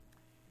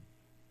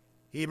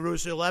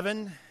Hebrews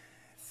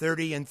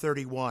 11:30 and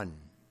 31.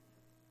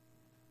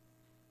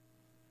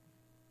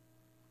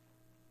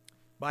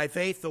 By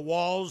faith the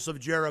walls of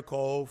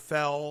Jericho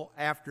fell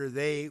after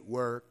they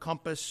were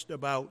compassed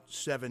about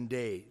 7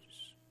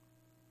 days.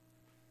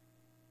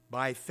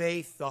 By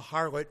faith the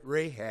harlot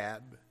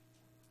Rahab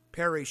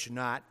perished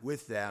not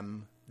with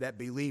them that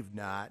believed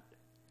not,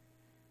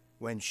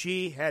 when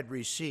she had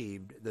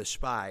received the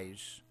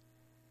spies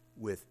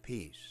with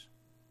peace.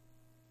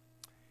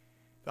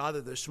 Father,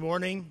 this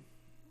morning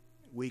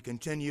we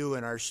continue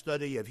in our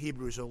study of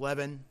Hebrews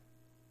 11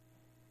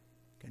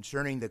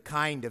 concerning the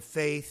kind of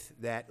faith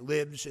that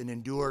lives and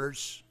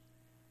endures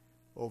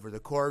over the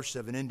course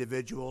of an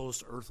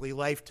individual's earthly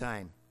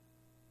lifetime.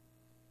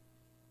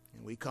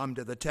 And we come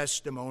to the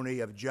testimony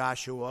of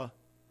Joshua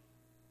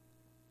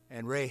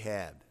and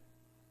Rahab.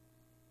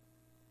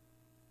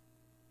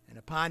 And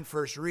upon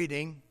first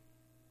reading,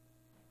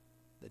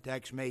 the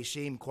text may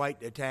seem quite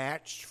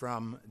detached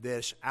from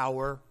this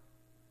hour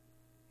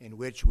in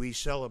which we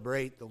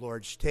celebrate the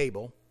Lord's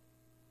table.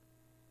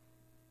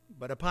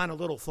 But upon a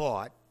little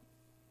thought,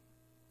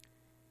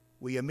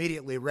 we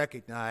immediately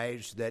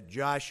recognize that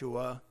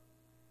Joshua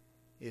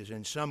is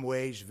in some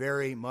ways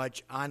very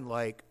much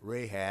unlike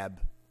Rahab,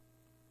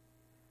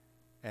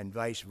 and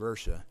vice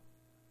versa.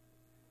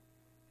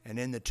 And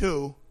in the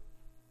two,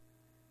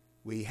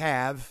 we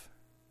have,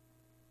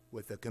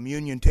 with the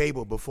communion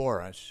table before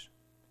us,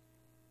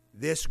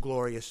 this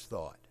glorious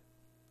thought: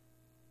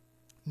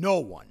 no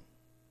one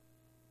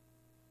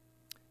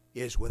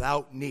is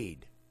without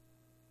need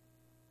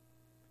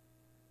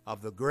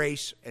of the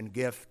grace and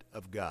gift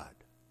of God.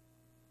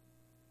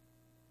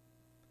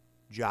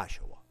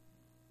 Joshua.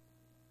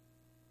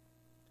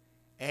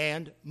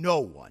 And no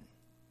one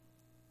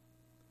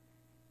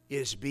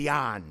is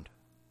beyond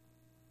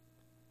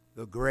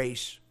the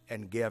grace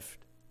and gift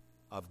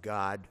of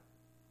God.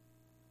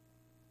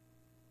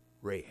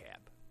 Rahab.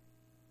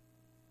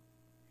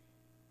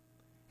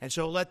 And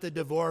so let the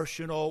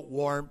devotional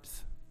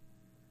warmth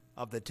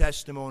of the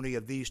testimony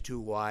of these two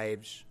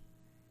wives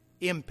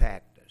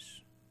impact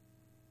us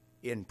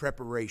in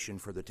preparation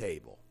for the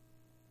table.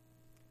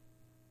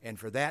 And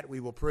for that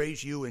we will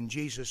praise you in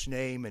Jesus'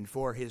 name and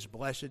for his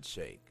blessed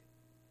sake.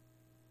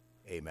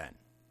 Amen.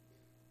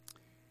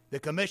 The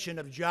commission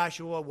of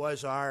Joshua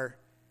was our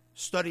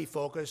study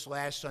focus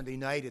last Sunday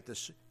night at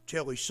the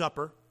chili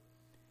supper.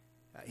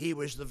 He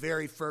was the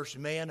very first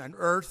man on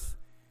earth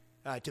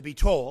to be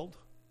told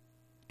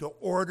to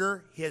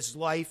order his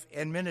life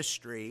and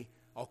ministry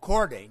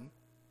according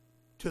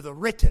to the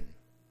written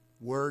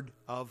Word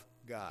of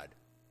God.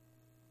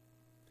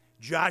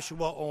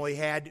 Joshua only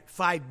had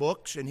 5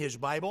 books in his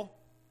Bible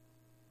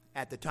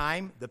at the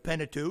time, the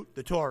Pentateuch,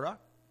 the Torah.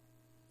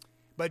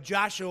 But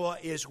Joshua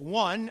is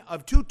one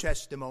of 2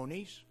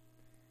 testimonies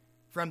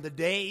from the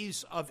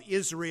days of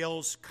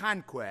Israel's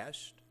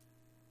conquest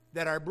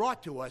that are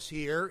brought to us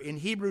here in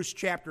Hebrews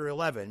chapter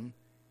 11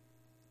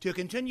 to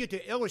continue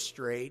to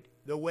illustrate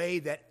the way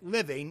that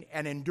living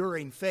and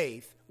enduring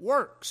faith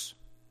works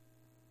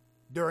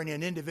during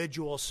an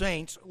individual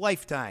saint's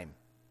lifetime.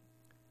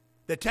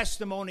 The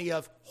testimony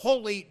of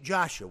holy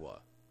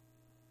Joshua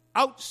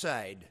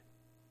outside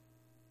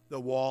the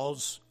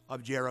walls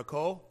of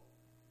Jericho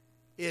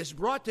is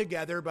brought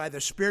together by the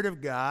Spirit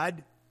of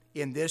God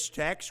in this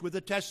text with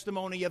the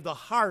testimony of the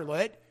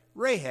harlot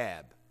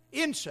Rahab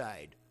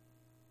inside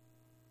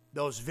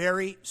those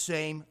very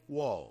same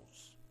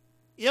walls,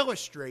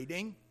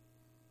 illustrating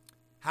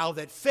how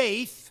that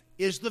faith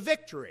is the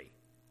victory.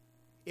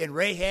 In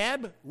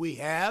Rahab, we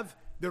have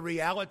the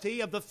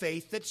reality of the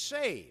faith that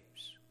saves.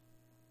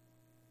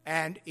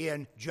 And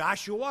in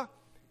Joshua,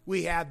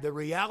 we have the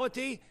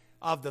reality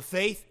of the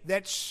faith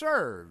that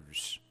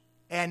serves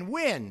and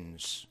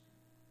wins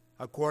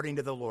according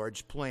to the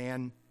Lord's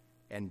plan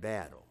and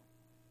battle.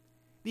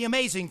 The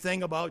amazing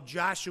thing about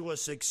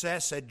Joshua's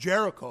success at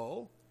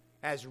Jericho,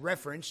 as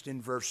referenced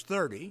in verse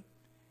 30,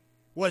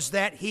 was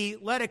that he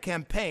led a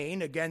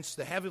campaign against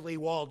the heavily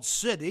walled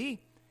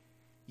city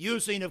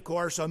using, of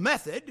course, a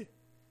method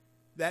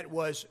that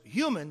was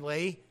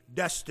humanly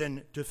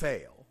destined to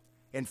fail.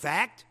 In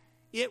fact,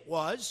 it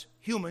was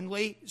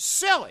humanly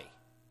silly.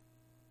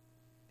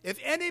 If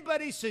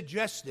anybody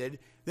suggested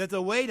that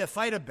the way to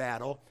fight a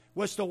battle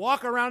was to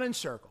walk around in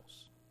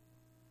circles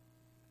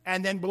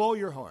and then blow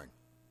your horn,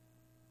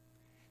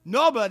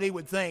 nobody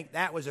would think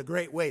that was a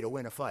great way to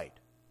win a fight.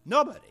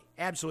 Nobody.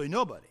 Absolutely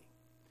nobody.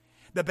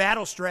 The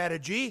battle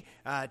strategy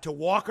to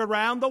walk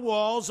around the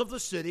walls of the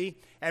city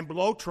and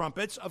blow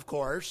trumpets, of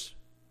course,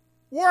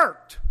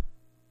 worked.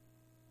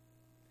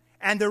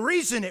 And the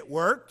reason it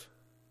worked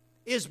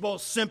is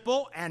both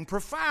simple and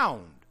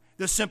profound.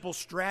 The simple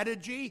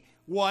strategy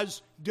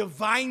was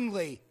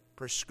divinely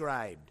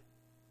prescribed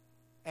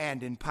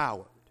and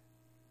empowered.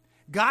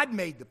 God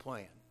made the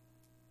plan.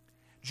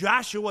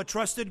 Joshua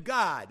trusted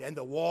God, and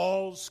the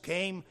walls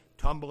came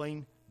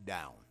tumbling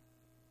down.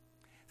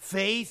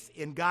 Faith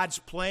in God's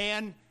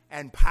plan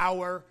and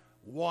power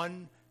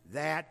won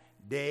that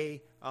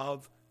day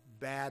of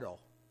battle.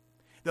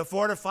 The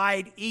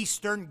fortified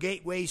eastern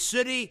gateway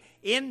city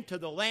into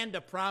the land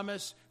of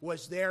promise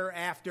was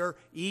thereafter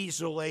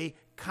easily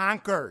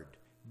conquered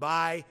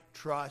by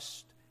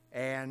trust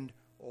and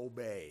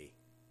obey.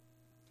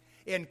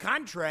 In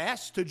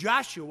contrast to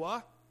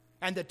Joshua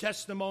and the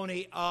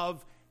testimony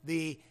of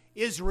the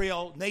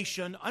Israel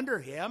nation under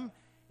him,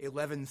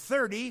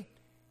 1130,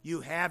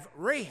 you have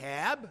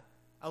Rahab,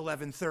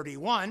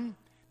 1131,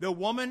 the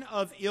woman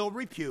of ill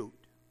repute.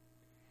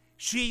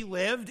 She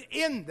lived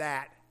in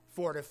that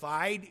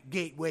fortified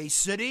gateway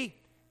city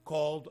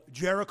called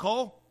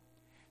Jericho,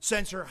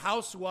 since her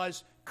house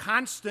was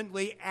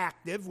constantly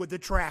active with the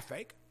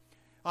traffic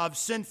of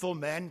sinful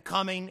men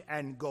coming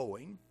and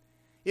going.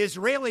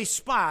 Israeli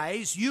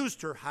spies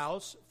used her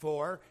house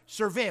for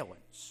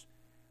surveillance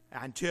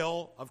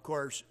until, of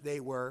course, they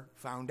were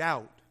found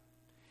out.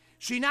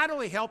 She not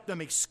only helped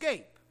them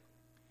escape,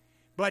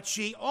 but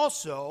she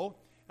also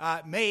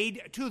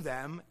made to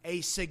them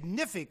a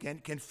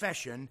significant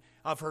confession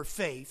of her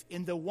faith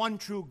in the one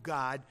true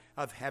God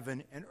of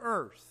heaven and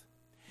earth.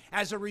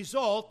 As a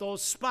result,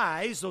 those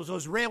spies, those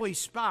Israeli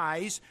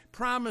spies,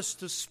 promised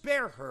to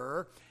spare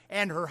her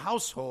and her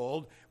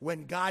household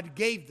when God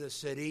gave the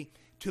city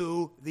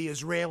to the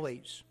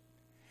Israelis.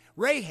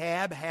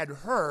 Rahab had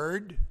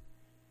heard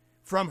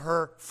from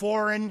her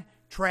foreign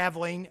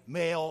traveling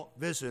male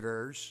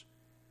visitors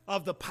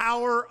of the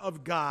power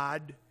of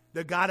God,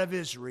 the God of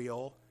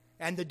Israel,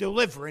 and the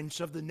deliverance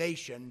of the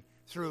nation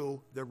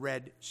through the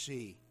Red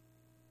Sea.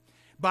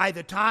 By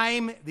the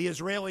time the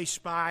Israeli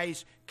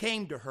spies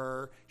came to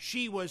her,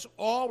 she was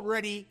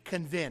already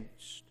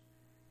convinced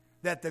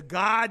that the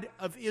God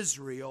of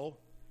Israel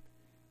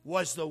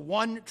was the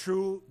one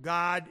true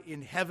God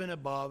in heaven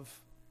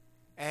above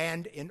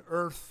and in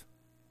earth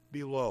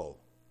below.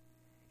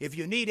 If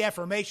you need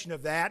affirmation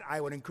of that,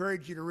 I would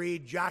encourage you to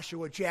read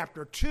Joshua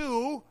chapter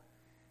 2,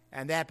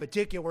 and that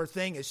particular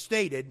thing is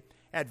stated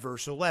at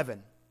verse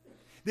 11.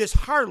 This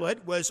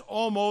harlot was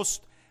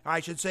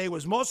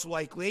most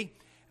likely,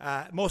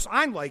 most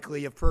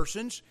unlikely of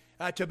persons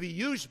to be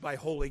used by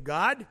holy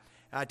God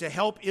to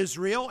help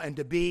Israel and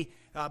to be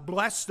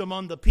blessed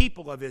among the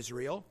people of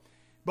Israel.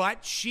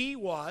 But she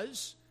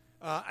was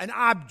an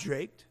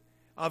object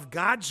of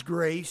God's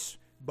grace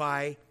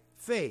by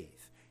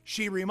faith.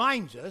 She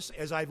reminds us,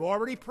 as I've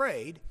already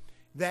prayed,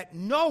 that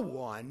no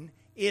one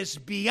is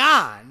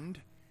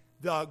beyond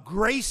the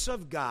grace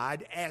of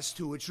God as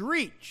to its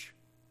reach.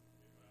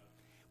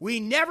 We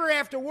never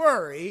have to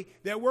worry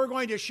that we're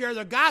going to share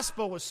the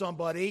gospel with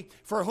somebody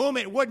for whom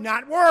it would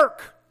not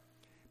work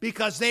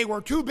because they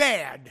were too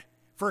bad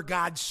for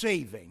God's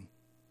saving.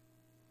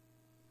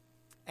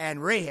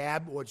 And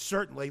Rahab would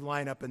certainly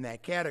line up in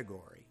that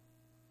category.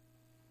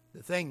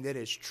 The thing that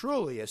is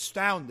truly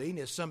astounding,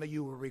 as some of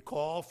you will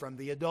recall from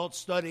the adult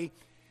study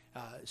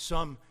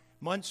some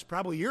months,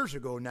 probably years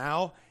ago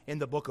now, in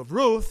the book of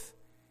Ruth,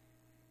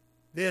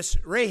 this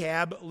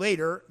Rahab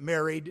later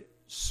married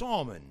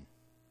Salmon,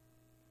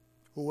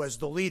 who was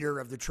the leader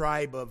of the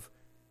tribe of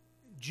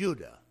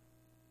Judah.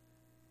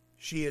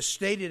 She is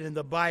stated in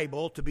the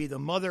Bible to be the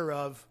mother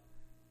of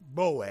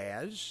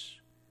Boaz,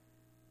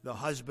 the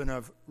husband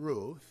of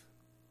Ruth.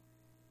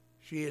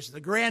 She is the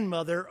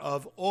grandmother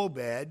of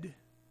Obed,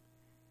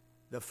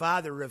 the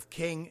father of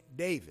King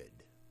David.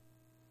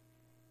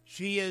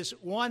 She is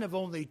one of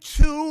only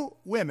 2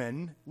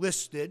 women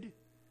listed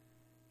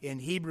in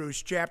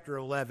Hebrews chapter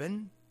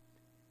 11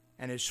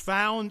 and is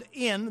found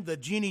in the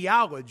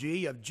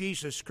genealogy of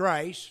Jesus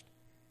Christ,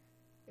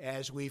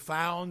 as we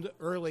found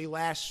early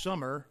last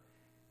summer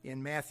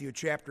in Matthew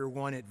chapter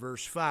 1 at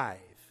verse 5.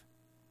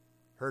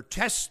 Her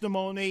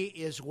testimony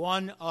is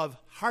one of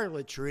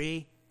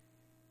harlotry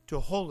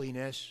to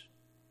holiness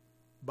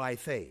by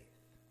faith.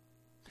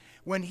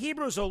 When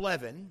Hebrews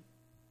 11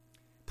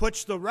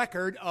 puts the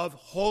record of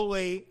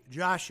holy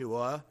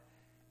Joshua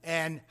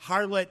and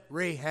harlot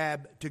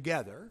Rahab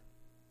together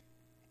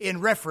in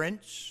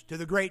reference to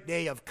the great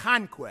day of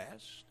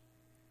conquest,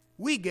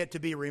 we get to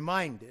be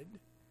reminded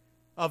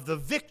of the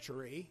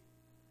victory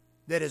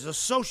that is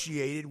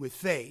associated with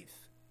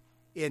faith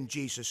in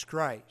Jesus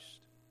Christ.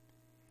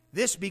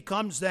 This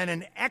becomes then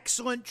an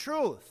excellent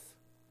truth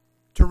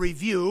to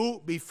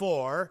review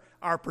before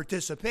our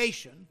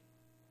participation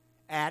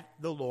at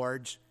the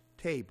Lord's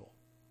table.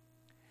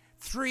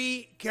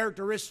 3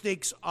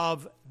 characteristics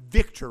of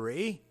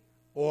victory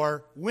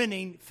or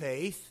winning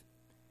faith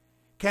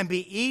can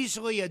be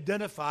easily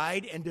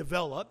identified and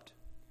developed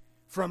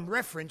from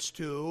reference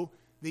to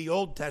the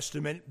Old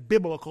Testament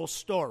biblical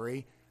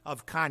story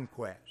of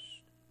conquest.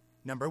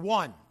 Number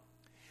 1,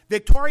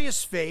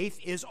 victorious faith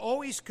is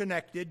always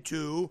connected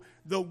to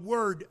the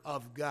Word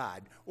of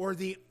God or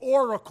the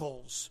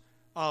oracles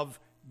of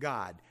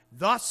God.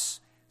 Thus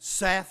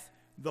saith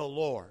the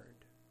Lord.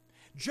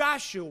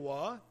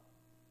 Joshua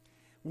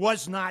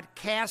was not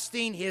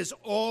casting his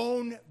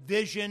own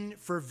vision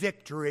for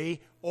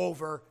victory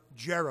over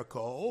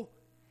Jericho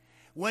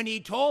when he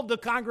told the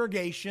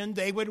congregation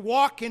they would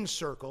walk in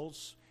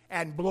circles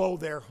and blow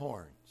their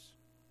horns.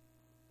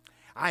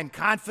 I'm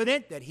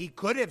confident that he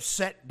could have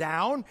sat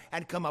down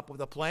and come up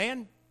with a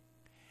plan,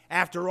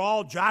 After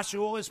all,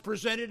 Joshua is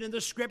presented in the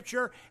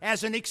Scripture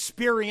as an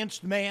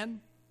experienced man,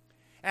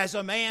 as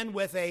a man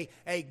with a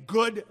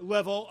good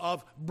level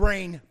of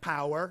brain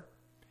power,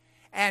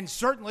 and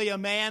certainly a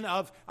man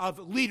of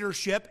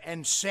leadership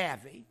and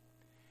savvy.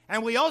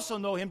 And we also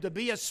know him to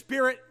be a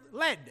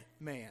spirit-led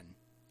man.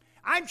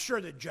 I'm sure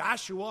that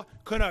Joshua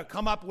could have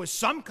come up with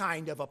some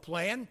kind of a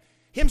plan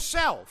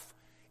himself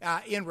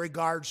in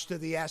regards to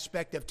the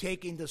aspect of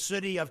taking the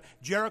city of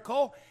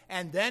Jericho,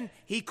 and then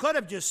he could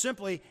have just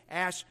simply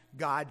asked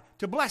God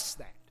to bless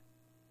that.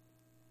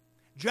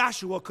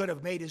 Joshua could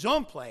have made his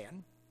own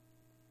plan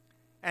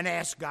and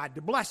asked God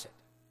to bless it.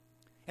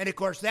 And of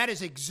course, that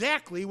is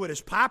exactly what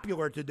is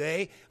popular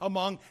today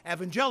among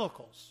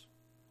evangelicals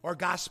or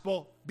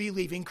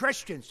gospel-believing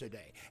Christians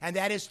today. And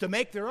that is to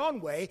make their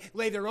own way,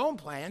 lay their own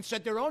plans,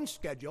 set their own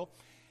schedule,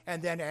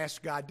 and then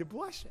ask God to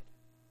bless it.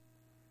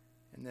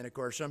 And then, of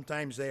course,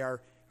 sometimes they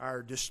are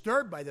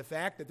disturbed by the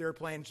fact that their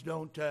plans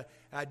don't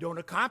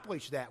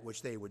accomplish that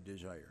which they would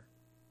desire.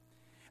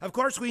 Of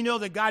course, we know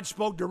that God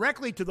spoke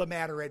directly to the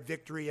matter at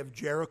Victory of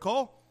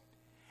Jericho.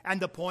 And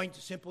the point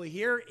simply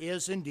here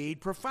is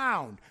indeed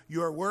profound.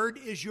 Your word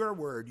is your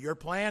word. Your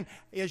plan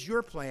is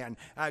your plan.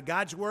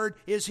 God's word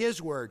is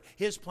his word.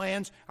 His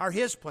plans are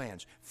his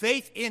plans.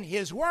 Faith in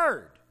his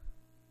word,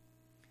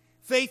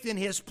 faith in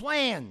his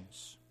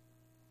plans,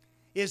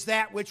 is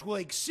that which will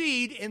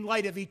exceed in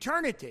light of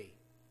eternity.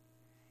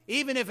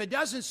 Even if it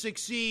doesn't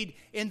succeed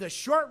in the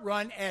short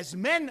run as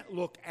men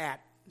look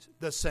at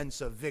the sense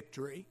of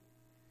victory,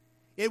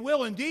 it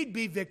will indeed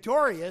be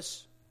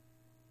victorious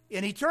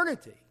in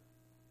eternity.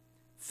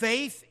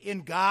 Faith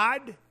in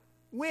God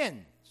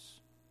wins.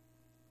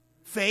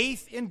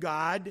 Faith in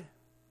God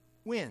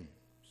wins.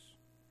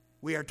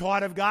 We are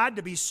taught of God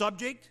to be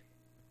subject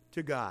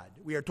to God.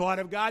 We are taught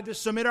of God to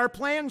submit our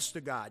plans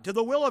to God, to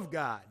the will of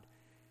God,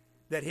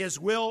 that his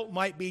will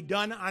might be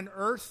done on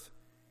earth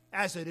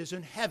as it is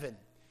in heaven.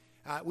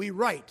 We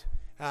write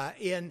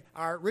in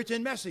our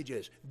written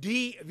messages,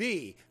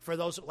 DV, for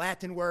those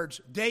Latin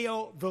words,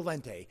 Deo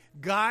volente,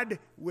 God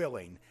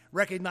willing,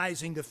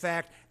 recognizing the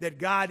fact that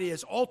God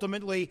is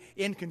ultimately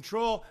in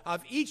control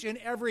of each and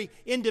every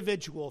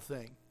individual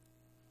thing.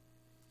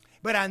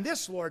 But on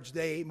this Lord's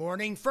Day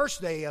morning,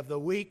 first day of the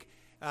week,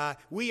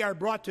 we are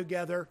brought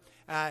together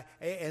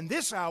in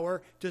this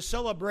hour to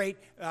celebrate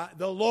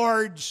the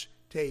Lord's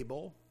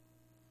table.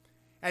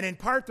 And in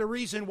part the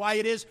reason why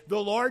it is the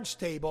Lord's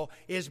table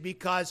is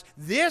because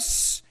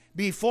this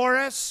before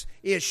us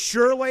is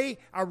surely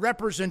a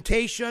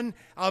representation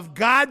of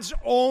God's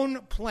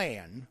own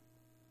plan,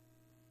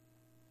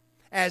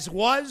 as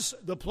was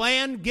the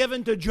plan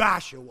given to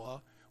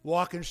Joshua,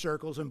 walk in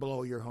circles and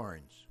blow your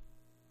horns.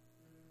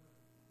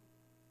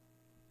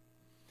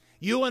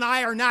 You and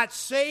I are not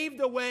saved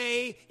the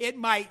way it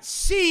might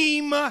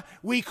seem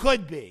we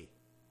could be.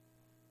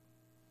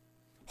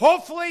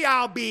 Hopefully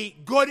I'll be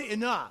good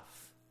enough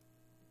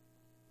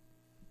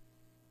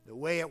the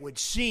way it would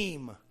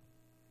seem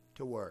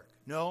to work.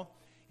 No,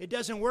 it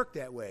doesn't work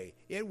that way.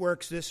 It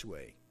works this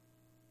way.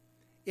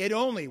 It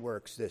only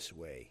works this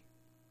way.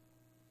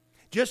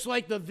 Just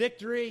like the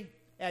victory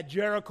at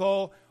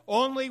Jericho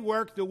only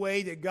worked the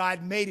way that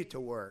God made it to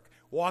work.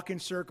 Walk in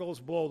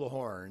circles, blow the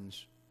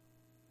horns.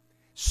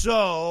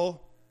 So,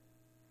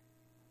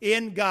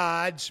 in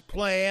God's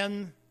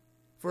plan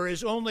for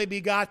his only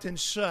begotten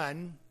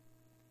Son,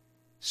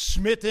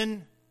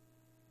 smitten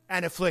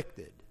and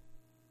afflicted,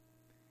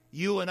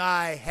 you and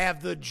I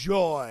have the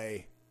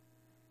joy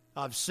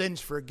of sins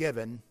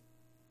forgiven,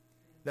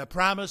 the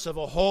promise of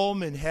a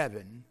home in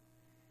heaven,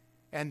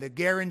 and the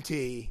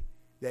guarantee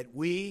that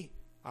we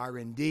are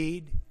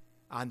indeed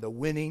on the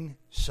winning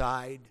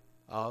side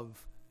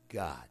of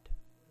God.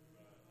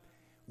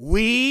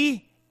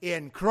 We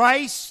in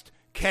Christ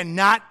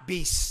cannot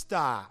be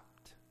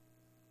stopped.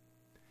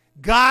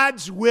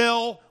 God's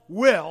will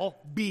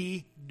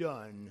be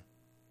done.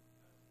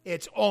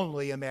 It's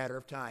only a matter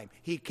of time.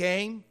 He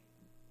came,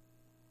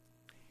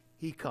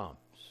 he comes.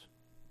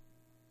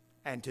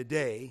 And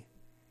today,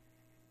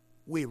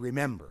 we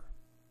remember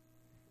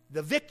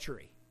the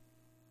victory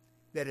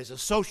that is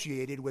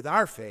associated with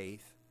our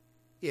faith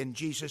in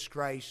Jesus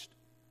Christ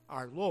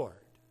our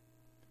Lord,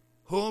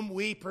 whom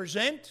we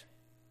present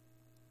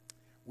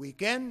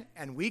week in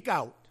and week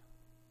out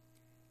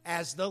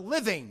as the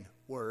living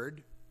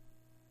Word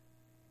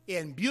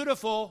in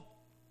beautiful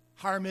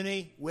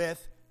harmony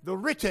with the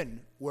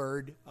written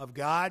Word of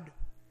God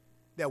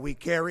that we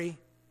carry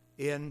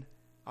in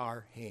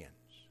our hands.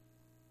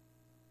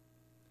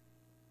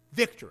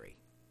 Victory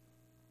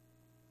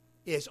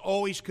is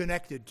always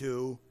connected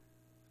to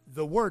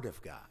the Word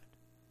of God.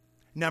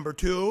 Number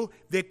two,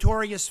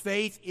 victorious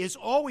faith is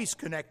always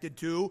connected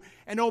to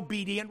an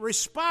obedient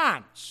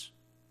response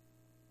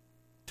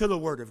to the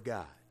Word of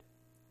God.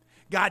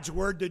 God's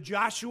word to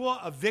Joshua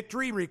of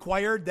victory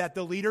required that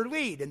the leader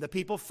lead and the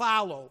people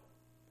follow.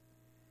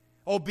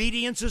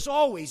 Obedience is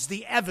always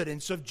the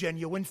evidence of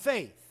genuine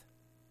faith.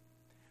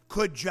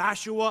 Could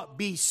Joshua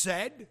be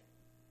said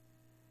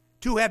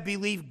to have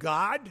believed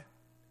God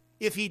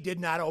if he did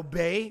not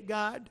obey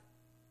God?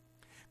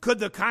 Could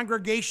the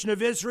congregation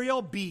of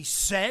Israel be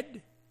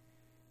said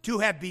to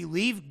have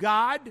believed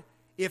God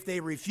if they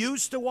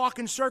refused to walk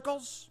in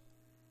circles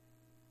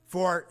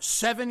for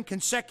 7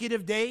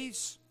 consecutive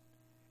days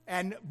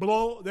and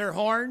blow their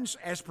horns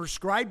as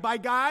prescribed by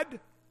God?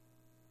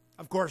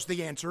 Of course,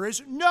 the answer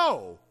is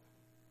no.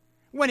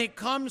 When it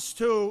comes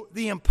to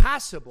the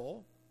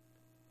impossible,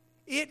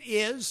 it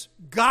is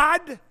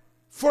God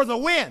for the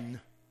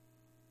win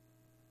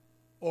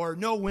or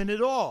no win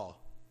at all.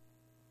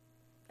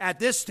 At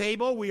this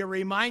table, we are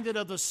reminded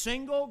of the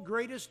single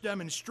greatest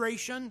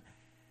demonstration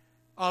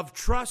of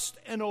trust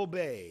and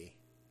obey.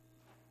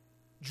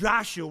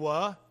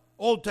 Joshua,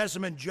 Old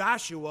Testament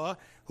Joshua,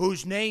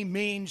 whose name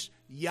means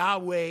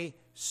Yahweh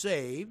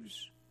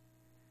saves,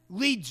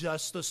 leads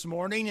us this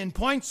morning and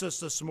points us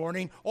this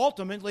morning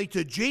ultimately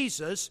to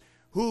Jesus,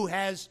 who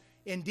has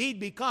indeed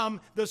become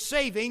the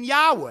saving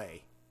Yahweh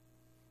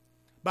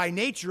by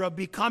nature of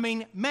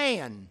becoming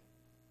man.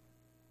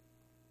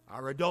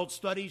 Our adult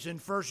studies in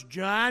 1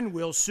 John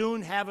will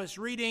soon have us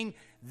reading,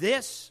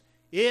 "This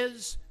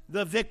is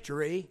the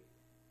victory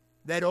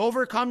that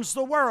overcomes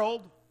the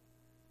world,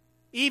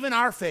 even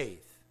our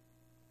faith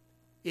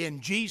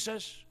in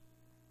Jesus,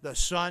 the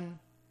Son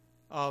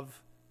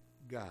of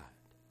God."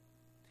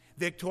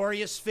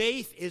 Victorious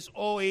faith is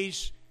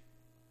always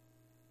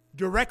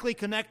directly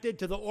connected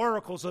to the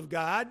oracles of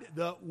God,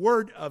 the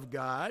Word of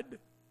God,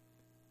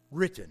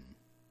 written.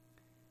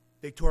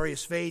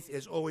 Victorious faith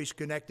is always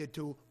connected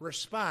to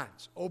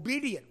response,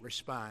 obedient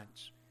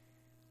response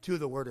to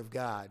the Word of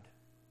God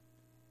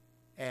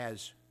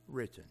as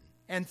written.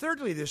 And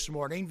thirdly this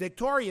morning,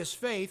 victorious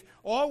faith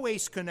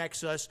always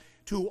connects us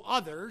to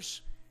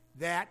others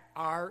that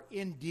are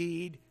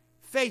indeed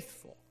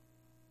faithful.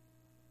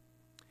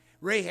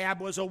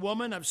 Rahab was a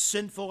woman of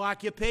sinful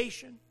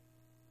occupation.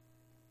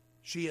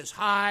 She is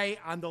high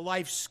on the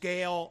life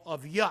scale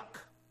of yuck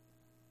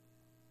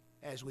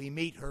as we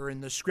meet her in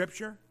the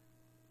Scripture.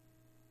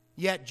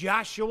 Yet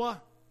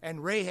Joshua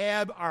and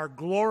Rahab are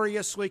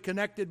gloriously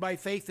connected by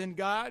faith in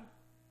God.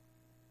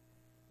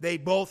 They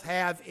both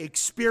have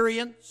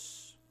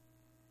experience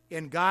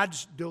in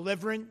God's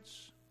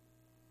deliverance.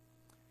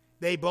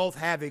 They both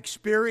have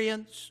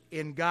experience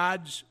in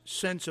God's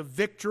sense of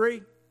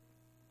victory.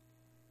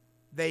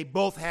 They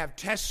both have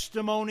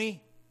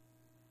testimony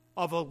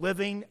of a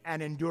living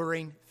and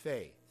enduring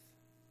faith.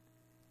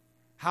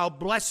 How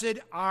blessed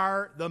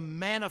are the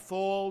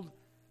manifold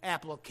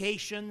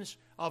applications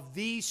of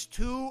these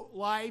two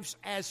lives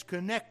as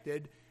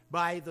connected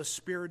by the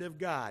Spirit of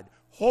God.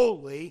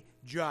 Holy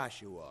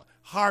Joshua,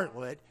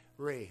 harlot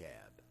Rahab.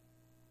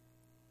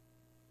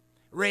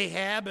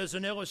 Rahab is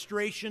an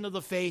illustration of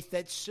the faith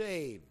that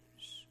saves.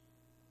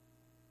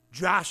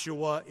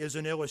 Joshua is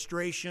an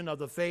illustration of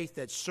the faith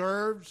that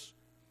serves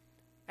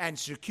and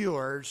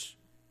secures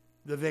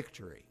the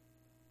victory.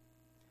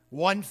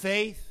 One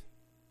faith,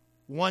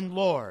 one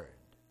Lord,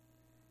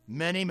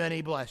 many,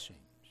 many blessings.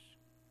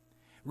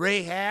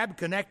 Rahab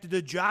connected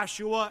to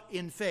Joshua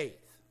in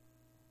faith.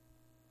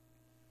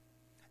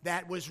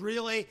 That was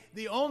really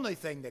the only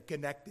thing that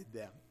connected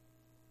them,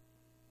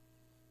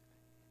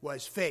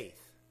 was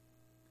faith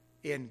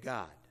in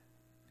God.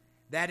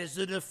 That is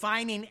the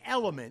defining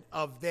element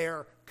of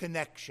their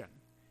connection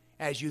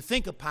as you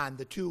think upon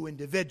the two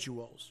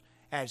individuals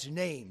as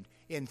named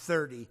in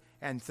 30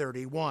 and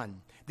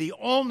 31. The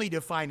only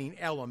defining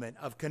element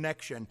of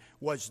connection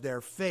was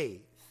their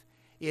faith.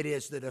 It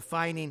is the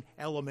defining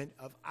element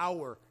of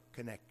our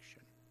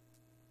connection.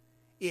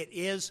 It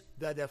is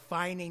the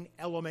defining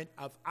element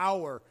of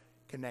our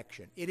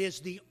connection. It is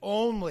the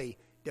only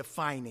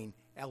defining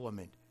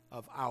element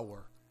of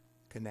our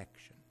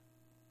connection.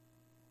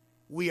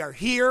 We are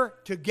here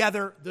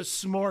together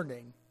this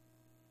morning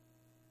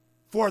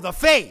for the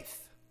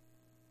faith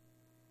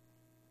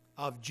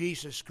of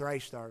Jesus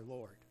Christ our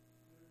Lord.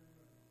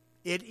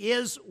 It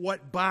is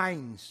what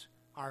binds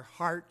our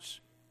hearts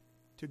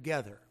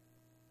together.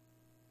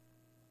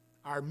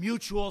 Our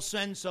mutual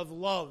sense of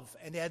love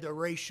and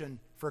adoration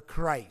for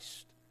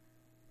Christ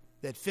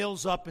that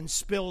fills up and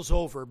spills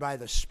over by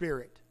the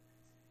Spirit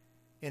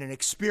in an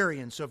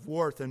experience of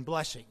worth and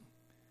blessing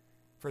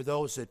for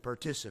those that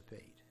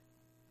participate.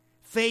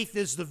 Faith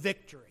is the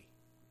victory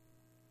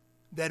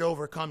that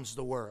overcomes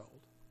the world.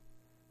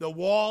 The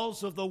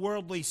walls of the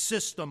worldly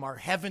system are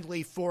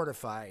heavenly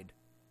fortified.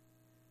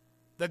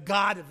 The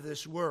God of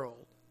this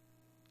world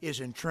is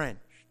entrenched.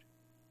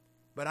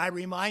 But I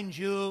remind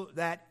you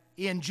that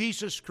in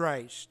Jesus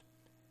Christ,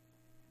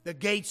 the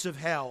gates of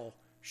hell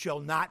shall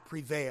not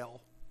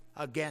prevail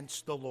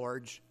against the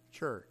Lord's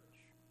church.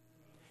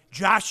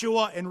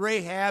 Joshua and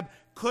Rahab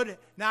could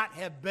not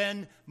have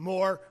been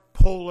more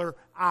polar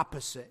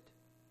opposite.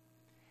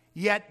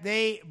 Yet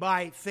they,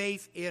 by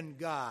faith in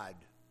God,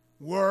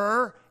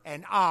 were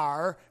and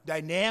are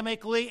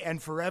dynamically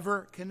and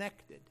forever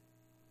connected.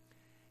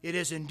 It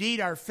is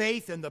indeed our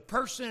faith in the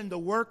person and the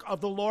work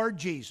of the Lord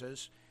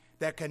Jesus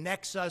that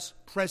connects us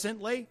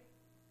presently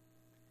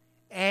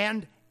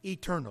and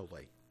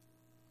eternally.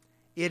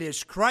 It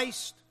is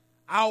Christ,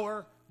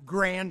 our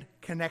grand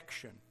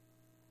connection,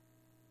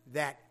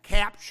 that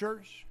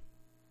captures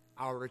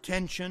our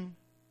attention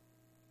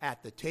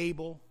at the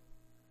table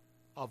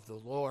of the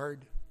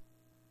Lord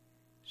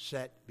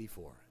set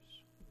before us.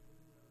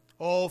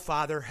 Oh,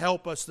 Father,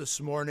 help us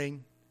this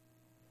morning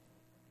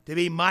to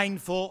be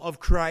mindful of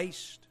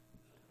Christ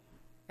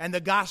and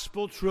the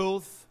gospel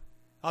truth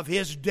of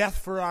his death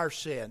for our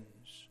sins,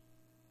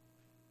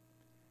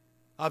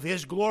 of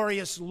his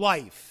glorious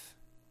life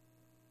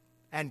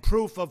and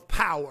proof of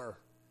power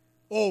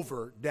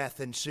over death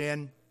and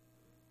sin,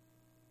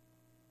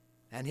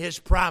 and his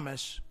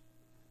promise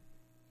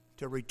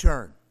to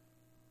return.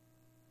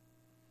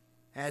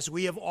 As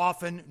we have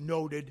often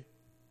noted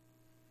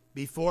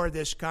before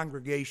this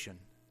congregation,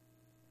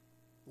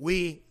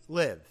 we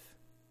live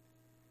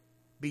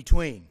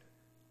between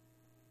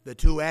the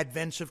two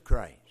advents of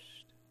Christ.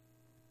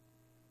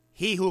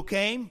 He who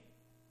came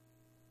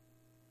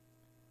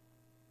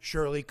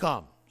surely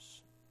comes.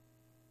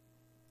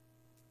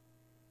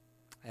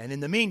 And in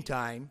the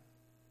meantime,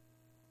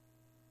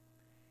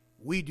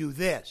 we do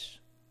this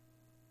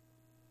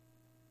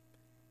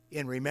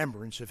in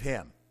remembrance of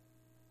him.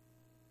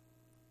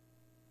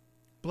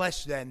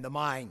 Bless then the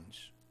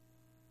minds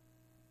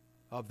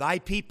of thy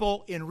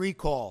people in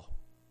recall,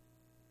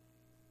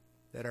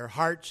 that our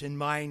hearts and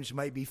minds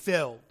might be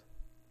filled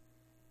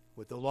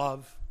with the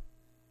love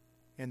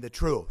and the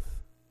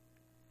truth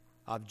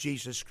of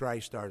Jesus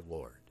Christ our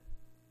Lord.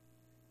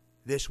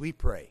 This we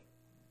pray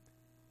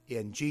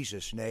in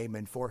Jesus' name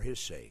and for his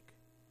sake.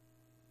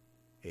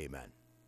 Amen.